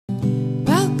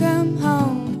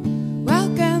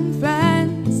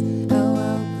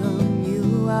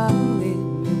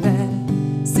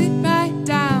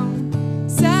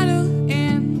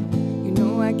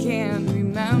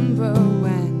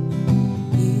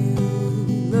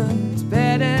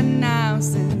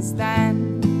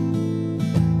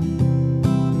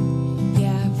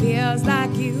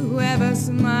you ever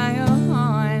smile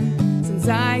on, since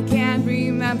I can't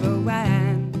remember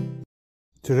when.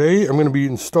 Today I'm going to be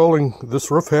installing this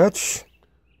roof hatch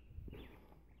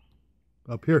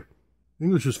up here.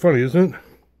 English is funny, isn't it?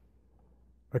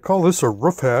 I call this a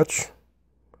roof hatch,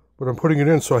 but I'm putting it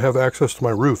in so I have access to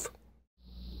my roof.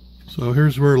 So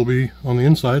here's where it'll be on the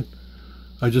inside.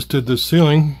 I just did this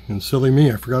ceiling, and silly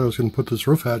me, I forgot I was going to put this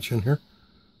roof hatch in here.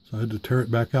 So I had to tear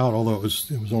it back out, although it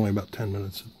was only about 10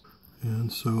 minutes.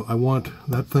 And so I want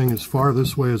that thing as far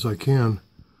this way as I can.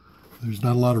 There's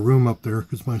not a lot of room up there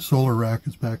because my solar rack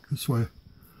is back this way.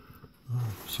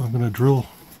 So I'm going to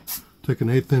take an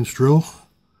 1/8 inch drill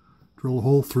a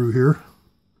hole through here.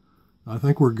 I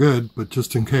think we're good, but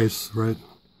just in case, right?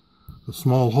 A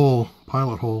small hole,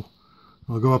 pilot hole.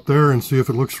 I'll go up there and see if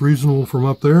it looks reasonable from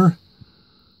up there.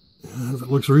 And if it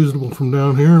looks reasonable from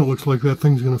down here, and it looks like that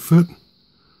thing's going to fit,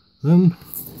 then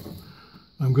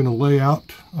I'm going to lay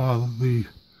out the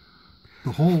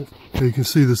hole. You can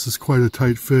see this is quite a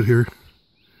tight fit here.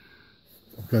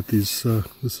 I've got these,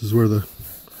 this is where the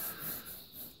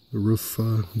roof,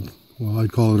 well,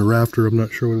 I'd call it a rafter. I'm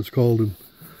not sure what it's called in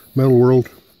metal world,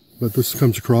 but this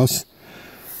comes across.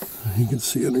 You can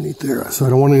see underneath there, so I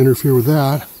don't want to interfere with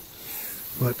that.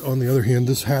 But on the other hand,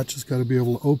 this hatch has got to be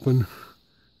able to open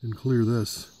and clear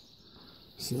this.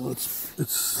 So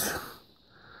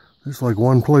there's like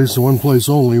one place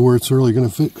only where it's really going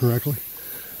to fit correctly.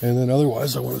 And then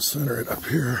otherwise I want to center it up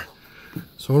here.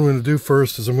 So what I'm going to do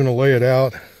first is I'm going to lay it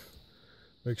out,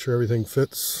 make sure everything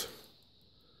fits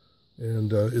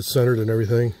and is centered and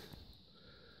everything.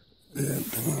 And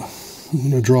I'm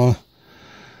going to draw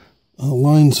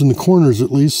lines in the corners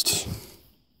at least.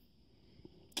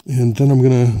 And then I'm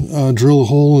going to drill a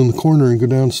hole in the corner and go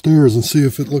downstairs and see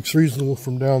if it looks reasonable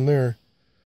from down there.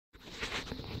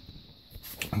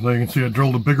 As you can see, I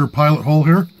drilled a bigger pilot hole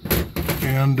here.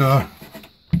 And I'm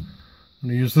going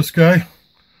to use this guy.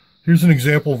 Here's an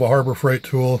example of a Harbor Freight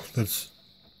tool that's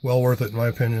well worth it in my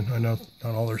opinion. I know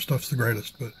not all their stuff's the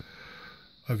greatest, but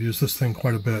I've used this thing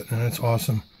quite a bit and it's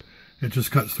awesome. It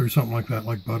just cuts through something like that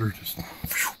like butter. Just.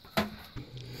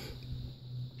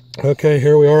 Okay,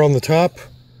 here we are on the top.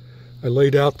 I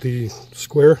laid out the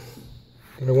square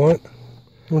that I want.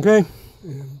 Okay,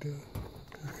 and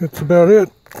that's about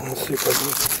it. Let's see if I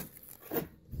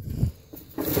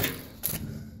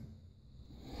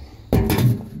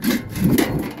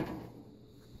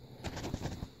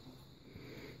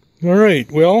can. All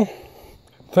right, well,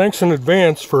 thanks in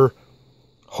advance for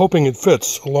hoping it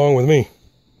fits along with me.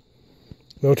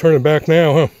 No turning back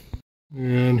now, huh?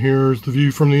 And here's the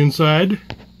view from the inside.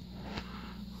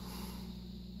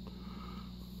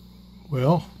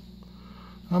 Well,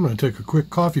 I'm going to take a quick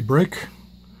coffee break,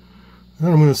 and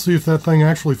I'm going to see if that thing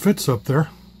actually fits up there.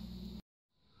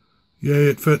 Yay,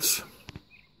 it fits.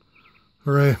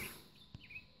 Hooray.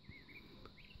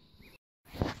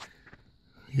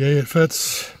 Yay, it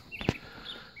fits.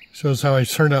 Shows how I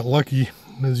turned out lucky.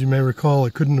 As you may recall,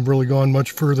 it couldn't have really gone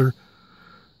much further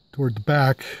toward the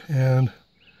back, and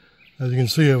as you can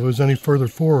see, if it was any further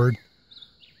forward,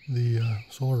 the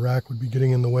solar rack would be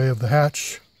getting in the way of the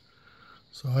hatch.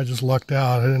 So I just lucked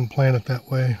out. I didn't plan it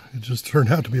that way. It just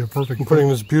turned out to be a perfect fit. I'm putting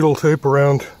this butyl tape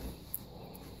around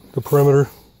the perimeter.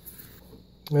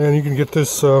 And you can get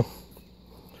this, I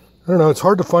don't know, it's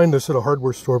hard to find this at a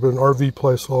hardware store, but an RV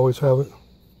place will always have it.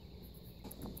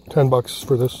 $10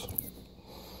 for this,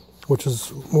 which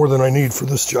is more than I need for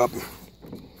this job.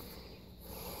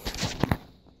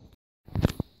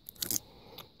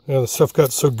 Yeah, the stuff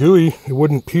got so gooey, it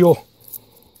wouldn't peel.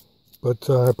 But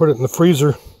I put it in the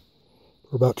freezer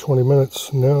for about 20 minutes,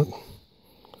 and now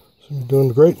it's doing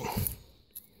great.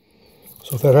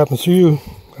 So if that happens to you,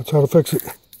 that's how to fix it.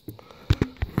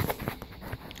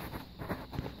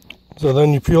 So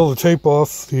then you peel the tape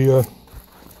off, peel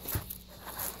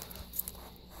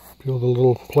the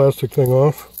little plastic thing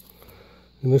off,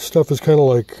 and this stuff is kind of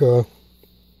like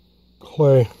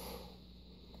clay.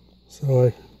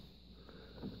 So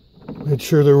I made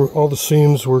sure all the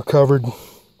seams were covered.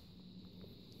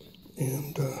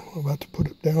 And I'm about to put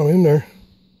it down in there.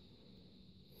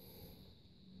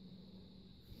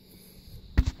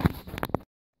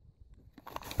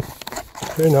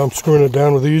 Okay, now I'm screwing it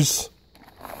down with these.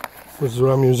 This is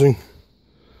what I'm using.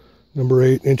 Number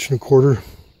 8, 1.25 inch.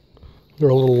 They're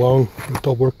a little long, but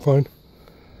they'll work fine.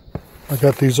 I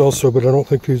got these also, but I don't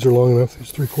think these are long enough.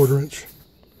 These 3/4 inch.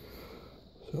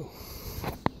 So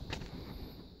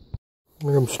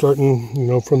I'm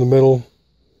starting, from the middle.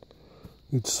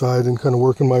 Each side and kind of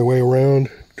working my way around,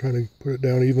 trying to put it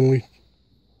down evenly.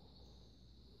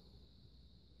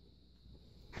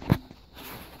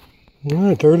 All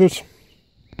right, there it is.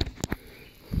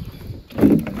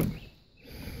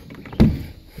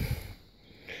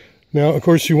 Now, of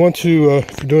course, you want to,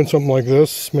 if you're doing something like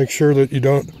this, make sure that you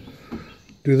don't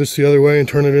do this the other way and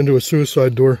turn it into a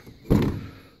suicide door.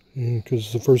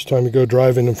 Because the first time you go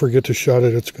driving and forget to shut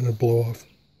it, it's going to blow off.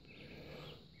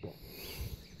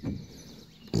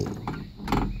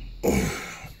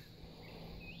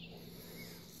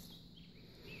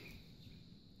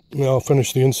 Now I'll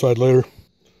finish the inside later.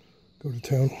 Go to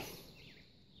town.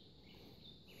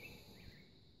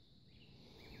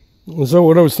 So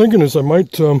what I was thinking is I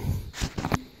might, I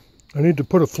need to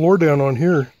put a floor down on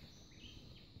here,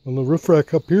 on the roof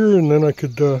rack up here, and then I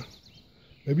could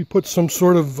maybe put some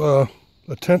sort of a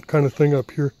tent kind of thing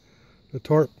up here, a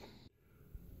tarp.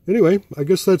 Anyway, I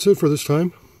guess that's it for this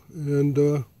time,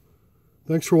 and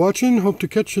thanks for watching. Hope to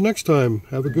catch you next time.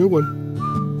 Have a good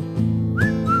one.